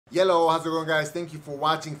Hello, how's it going, guys? Thank you for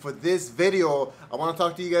watching. For this video, I want to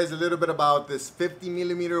talk to you guys a little bit about this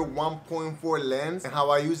 50mm 1.4 lens and how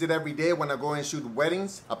I use it every day when I go and shoot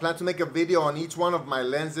weddings. I plan to make a video on each one of my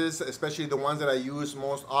lenses, especially the ones that I use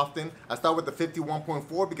most often. I start with the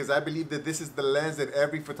 50-1.4 because I believe that this is the lens that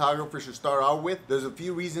every photographer should start out with. There's a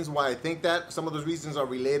few reasons why I think that. Some of those reasons are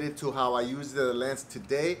related to how I use the lens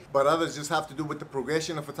today, but others just have to do with the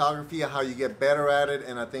progression of photography and how you get better at it,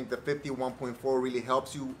 and I think the 50-1.4 really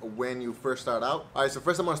helps you when you first start out. Alright, so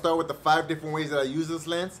first I'm going to start with the 5 different ways that I use this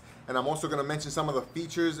lens, and I'm also going to mention some of the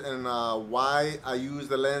features and why I use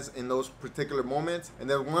the lens in those particular moments. And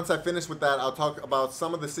then once I finish with that, I'll talk about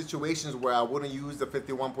some of the situations where I wouldn't use the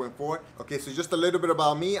 50-1.4. Okay, so just a little bit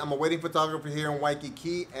about me. I'm a wedding photographer here in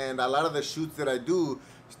Waikiki, and a lot of the shoots that I do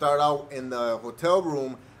start out in the hotel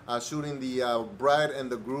room shooting the bride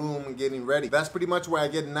and the groom getting ready. That's pretty much where I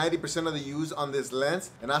get 90% of the use on this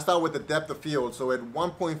lens. And I start with the depth of field. So at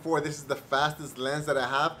 1.4, this is the fastest lens that I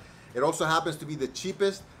have. It also happens to be the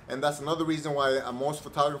cheapest, and that's another reason why most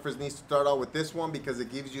photographers need to start out with this one, because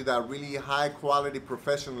it gives you that really high quality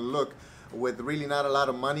professional look with really not a lot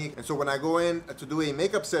of money. And so when I go in to do a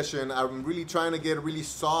makeup session, I'm really trying to get really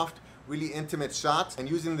soft, really intimate shots, and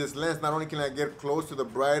using this lens, not only can I get close to the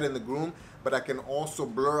bride and the groom, but I can also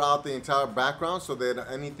blur out the entire background so that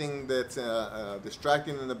anything that's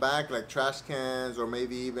distracting in the back, like trash cans or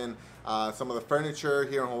maybe even some of the furniture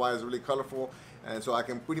here in Hawaii is really colorful, and so I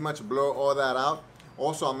can pretty much blur all that out.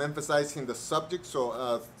 Also, I'm emphasizing the subject,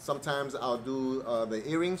 so sometimes I'll do the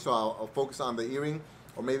earring, so I'll focus on the earring,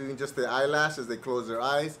 or maybe even just the eyelash as they close their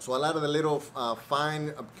eyes. So a lot of the little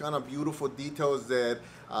fine, kind of beautiful details that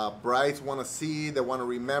brides want to see, they want to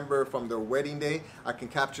remember from their wedding day, I can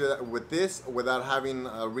capture that with this without having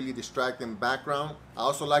a really distracting background. I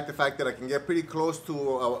also like the fact that I can get pretty close to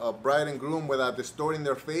a bride and groom without distorting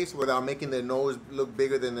their face, without making their nose look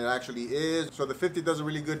bigger than it actually is. So the 50 does a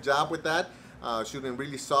really good job with that. Shooting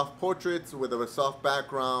really soft portraits with a soft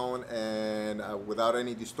background and without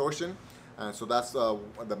any distortion. So that's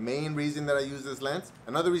the main reason that I use this lens.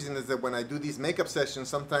 Another reason is that when I do these makeup sessions,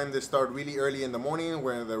 sometimes they start really early in the morning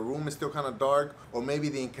where the room is still kind of dark, or maybe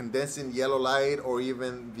the incandescent yellow light or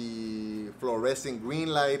even the fluorescent green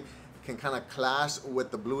light can kind of clash with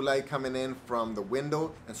the blue light coming in from the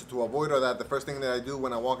window. And so to avoid all that, the first thing that I do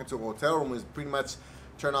when I walk into a hotel room is pretty much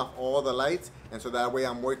turn off all the lights, and so that way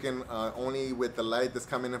I'm working only with the light that's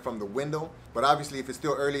coming in from the window. But obviously if it's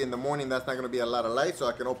still early in the morning, that's not going to be a lot of light, so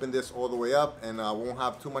I can open this all the way up and I won't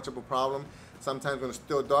have too much of a problem. Sometimes when it's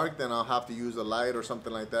still dark, then I'll have to use a light or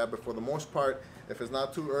something like that, but for the most part, if it's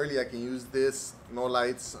not too early, I can use this, no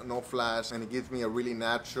lights, no flash, and it gives me a really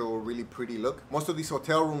natural, really pretty look. Most of these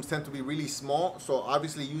hotel rooms tend to be really small, so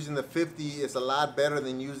obviously using the 50 is a lot better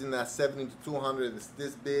than using that 70-200. It's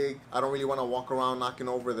this big. I don't really want to walk around knocking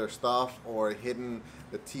over their stuff or hitting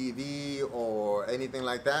the TV or anything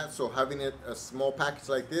like that, so having it a small package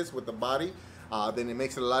like this with the body, then it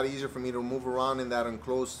makes it a lot easier for me to move around in that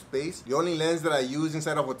enclosed space. The only lens that I use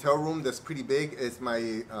inside a hotel room that's pretty big is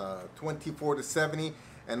my 24-70,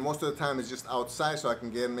 and most of the time it's just outside, so I can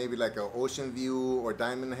get maybe like an ocean view or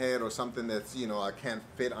diamond head or something that's, you know, I can't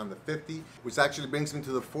fit on the 50. Which actually brings me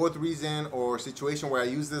to the fourth reason or situation where I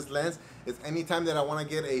use this lens is anytime that I want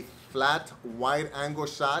to get a flat, wide angle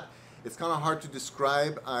shot. It's kind of hard to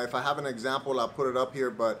describe. If I have an example, I'll put it up here,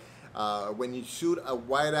 but when you shoot a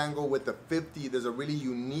wide angle with the 50, there's a really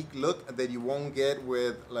unique look that you won't get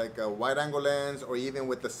with like a wide angle lens or even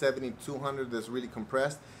with the 70-200 that's really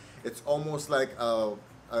compressed. It's almost like an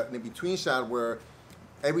in-between shot where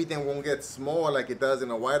everything won't get small like it does in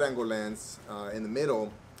a wide angle lens in the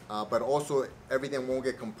middle, but also everything won't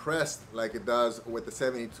get compressed like it does with the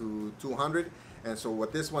 70-200. And so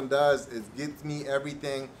what this one does is gives me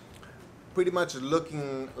everything pretty much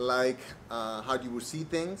looking like how you would see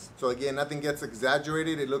things. So again, nothing gets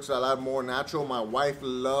exaggerated. It looks a lot more natural. My wife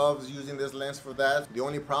loves using this lens for that. The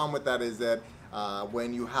only problem with that is that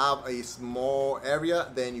when you have a small area,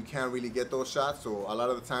 then you can't really get those shots. So a lot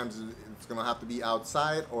of the times it's gonna have to be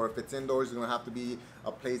outside, or if it's indoors, it's gonna have to be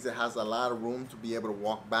a place that has a lot of room to be able to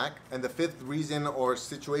walk back. And the fifth reason or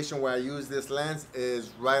situation where I use this lens is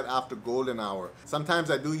right after golden hour. Sometimes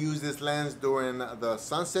I do use this lens during the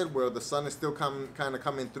sunset where the sun is still kind of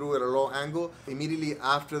coming through at a low angle. Immediately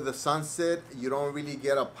after the sunset, you don't really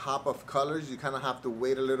get a pop of colors. You kind of have to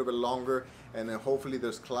wait a little bit longer, and then hopefully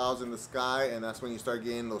there's clouds in the sky, and that's when you start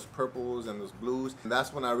getting those purples and those blues. And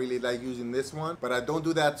that's when I really like using this one. But I don't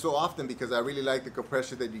do that so often because I really like the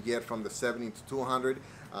compression that you get from the 70-200.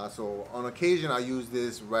 So on occasion I use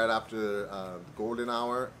this right after golden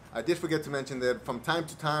hour. I did forget to mention that from time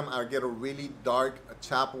to time I get a really dark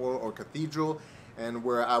chapel or cathedral, and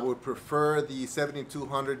where I would prefer the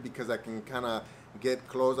 70-200 because I can kind of get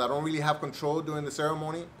close. I don't really have control during the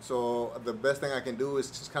ceremony, so the best thing I can do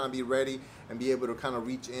is just kind of be ready and be able to kind of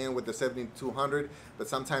reach in with the 70-200. But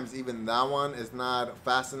sometimes even that one is not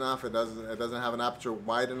fast enough. It doesn't have an aperture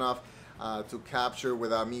wide enough to capture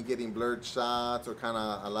without me getting blurred shots or kind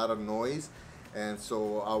of a lot of noise. And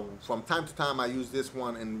so from time to time I use this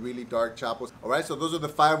one in really dark chapels. Alright, so those are the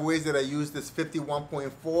 5 ways that I use this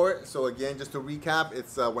 51.4. So again, just to recap,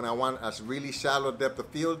 it's when I want a really shallow depth of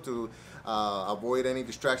field to avoid any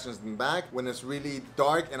distractions in the back. When it's really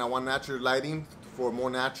dark and I want natural lighting for a more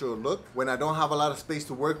natural look. When I don't have a lot of space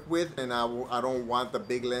to work with and I don't want the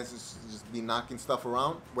big lenses to just be knocking stuff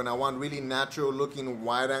around. When I want really natural looking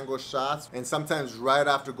wide angle shots, and sometimes right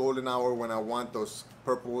after golden hour when I want those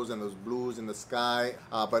purples and those blues in the sky.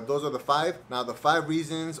 But those are the 5. Now the 5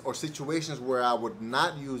 reasons or situations where I would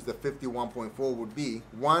not use the 51.4 would be: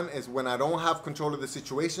 1 is when I don't have control of the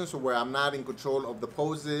situation, so where I'm not in control of the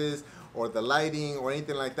poses or the lighting or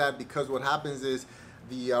anything like that, because what happens is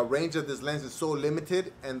the range of this lens is so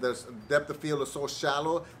limited and the depth of field is so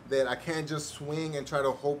shallow that I can't just swing and try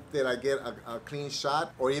to hope that I get a clean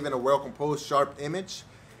shot or even a well-composed sharp image.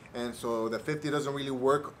 And so the 50 doesn't really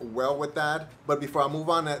work well with that. But before I move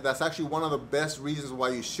on, that's actually one of the best reasons why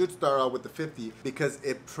you should start out with the 50, because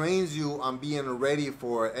it trains you on being ready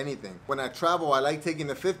for anything. When I travel, I like taking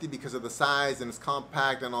the 50 because of the size and it's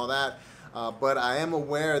compact and all that. But I am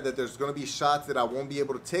aware that there's going to be shots that I won't be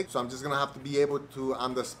able to take, so I'm just going to have to be able to,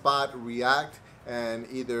 on the spot, react and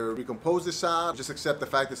either recompose the shot, just accept the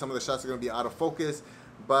fact that some of the shots are going to be out of focus.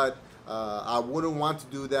 But I wouldn't want to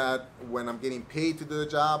do that when I'm getting paid to do the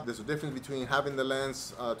job. There's a difference between having the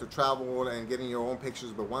lens to travel and getting your own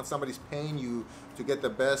pictures, but once somebody's paying you to get the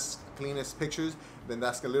best, cleanest pictures, then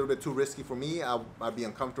that's a little bit too risky for me. I'd be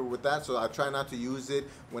uncomfortable with that, so I try not to use it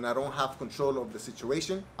when I don't have control of the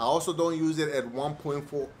situation. I also don't use it at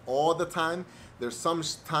 1.4 all the time. There's some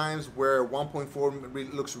times where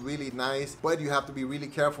 1.4 looks really nice, but you have to be really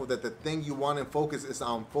careful that the thing you want in focus is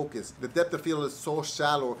on focus. The depth of field is so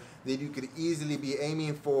shallow that you could easily be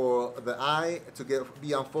aiming for the eye to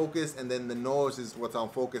be on focus, and then the nose is what's on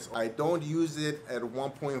focus. I don't use it at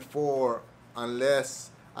 1.4 unless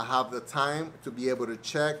I have the time to be able to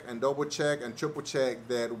check and double check and triple check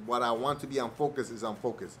that what I want to be on focus is on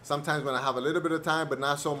focus. Sometimes when I have a little bit of time but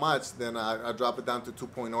not so much, then I drop it down to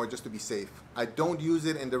 2.0 just to be safe. I don't use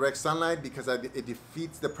it in direct sunlight because it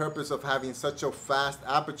defeats the purpose of having such a fast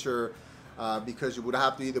aperture, because you would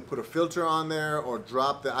have to either put a filter on there or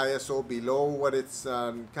drop the ISO below what it's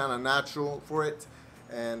kind of natural for it.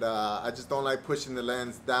 And I just don't like pushing the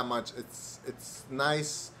lens that much. It's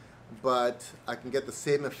nice, but I can get the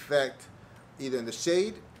same effect either in the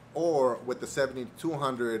shade or with the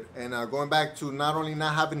 70-200. And going back to not only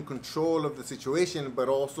not having control of the situation, but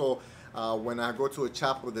also when I go to a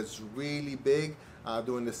chapel that's really big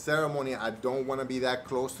during the ceremony, I don't want to be that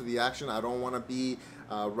close to the action. I don't want to be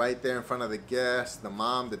right there in front of the guests, the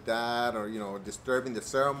mom, the dad, or disturbing the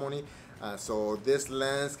ceremony. So this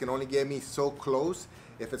lens can only get me so close.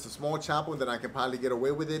 If it's a small chapel, then I can probably get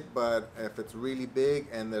away with it, but if it's really big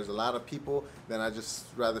and there's a lot of people, then I just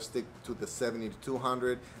rather stick to the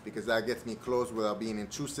 70-200 because that gets me close without being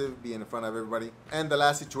intrusive, being in front of everybody. And the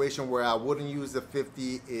last situation where I wouldn't use the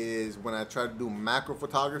 50 is when I try to do macro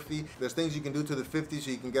photography. There's things you can do to the 50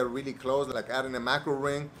 so you can get really close, like adding a macro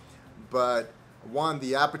ring, but one,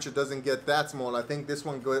 the aperture doesn't get that small. I think this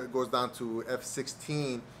one goes down to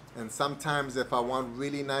f/16. And sometimes if I want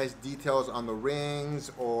really nice details on the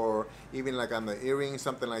rings or even like on the earrings,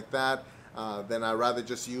 something like that, then I'd rather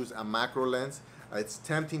just use a macro lens. It's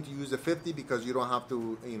tempting to use a 50 because you don't have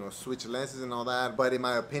to, switch lenses and all that. But in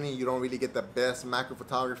my opinion, you don't really get the best macro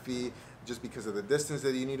photography just because of the distance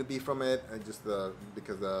that you need to be from it, and just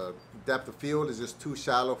because the depth of field is just too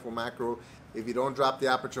shallow for macro. If you don't drop the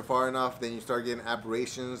aperture far enough, then you start getting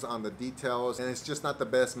aberrations on the details, and it's just not the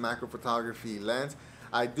best macro photography lens.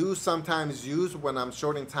 I do sometimes use, when I'm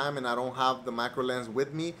short in time and I don't have the macro lens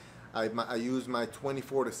with me, I use my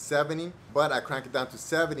 24-70, but I crank it down to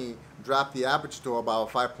 70, drop the aperture to about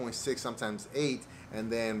 5.6, sometimes 8,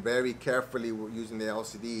 and then very carefully using the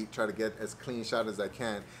LCD, try to get as clean shot as I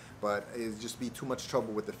can. But it'd just be too much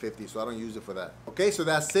trouble with the 50, so I don't use it for that. Okay, so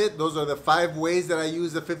that's it. Those are the 5 ways that I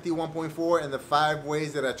use the 51.4 and the 5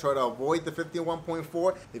 ways that I try to avoid the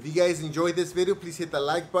 51.4. If you guys enjoyed this video, please hit the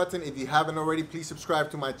like button. If you haven't already, please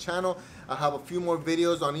subscribe to my channel. I have a few more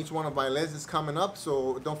videos on each one of my lenses coming up,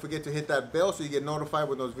 so don't forget to hit that bell so you get notified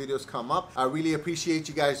when those videos come up. I really appreciate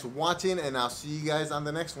you guys watching, and I'll see you guys on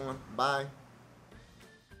the next one. Bye.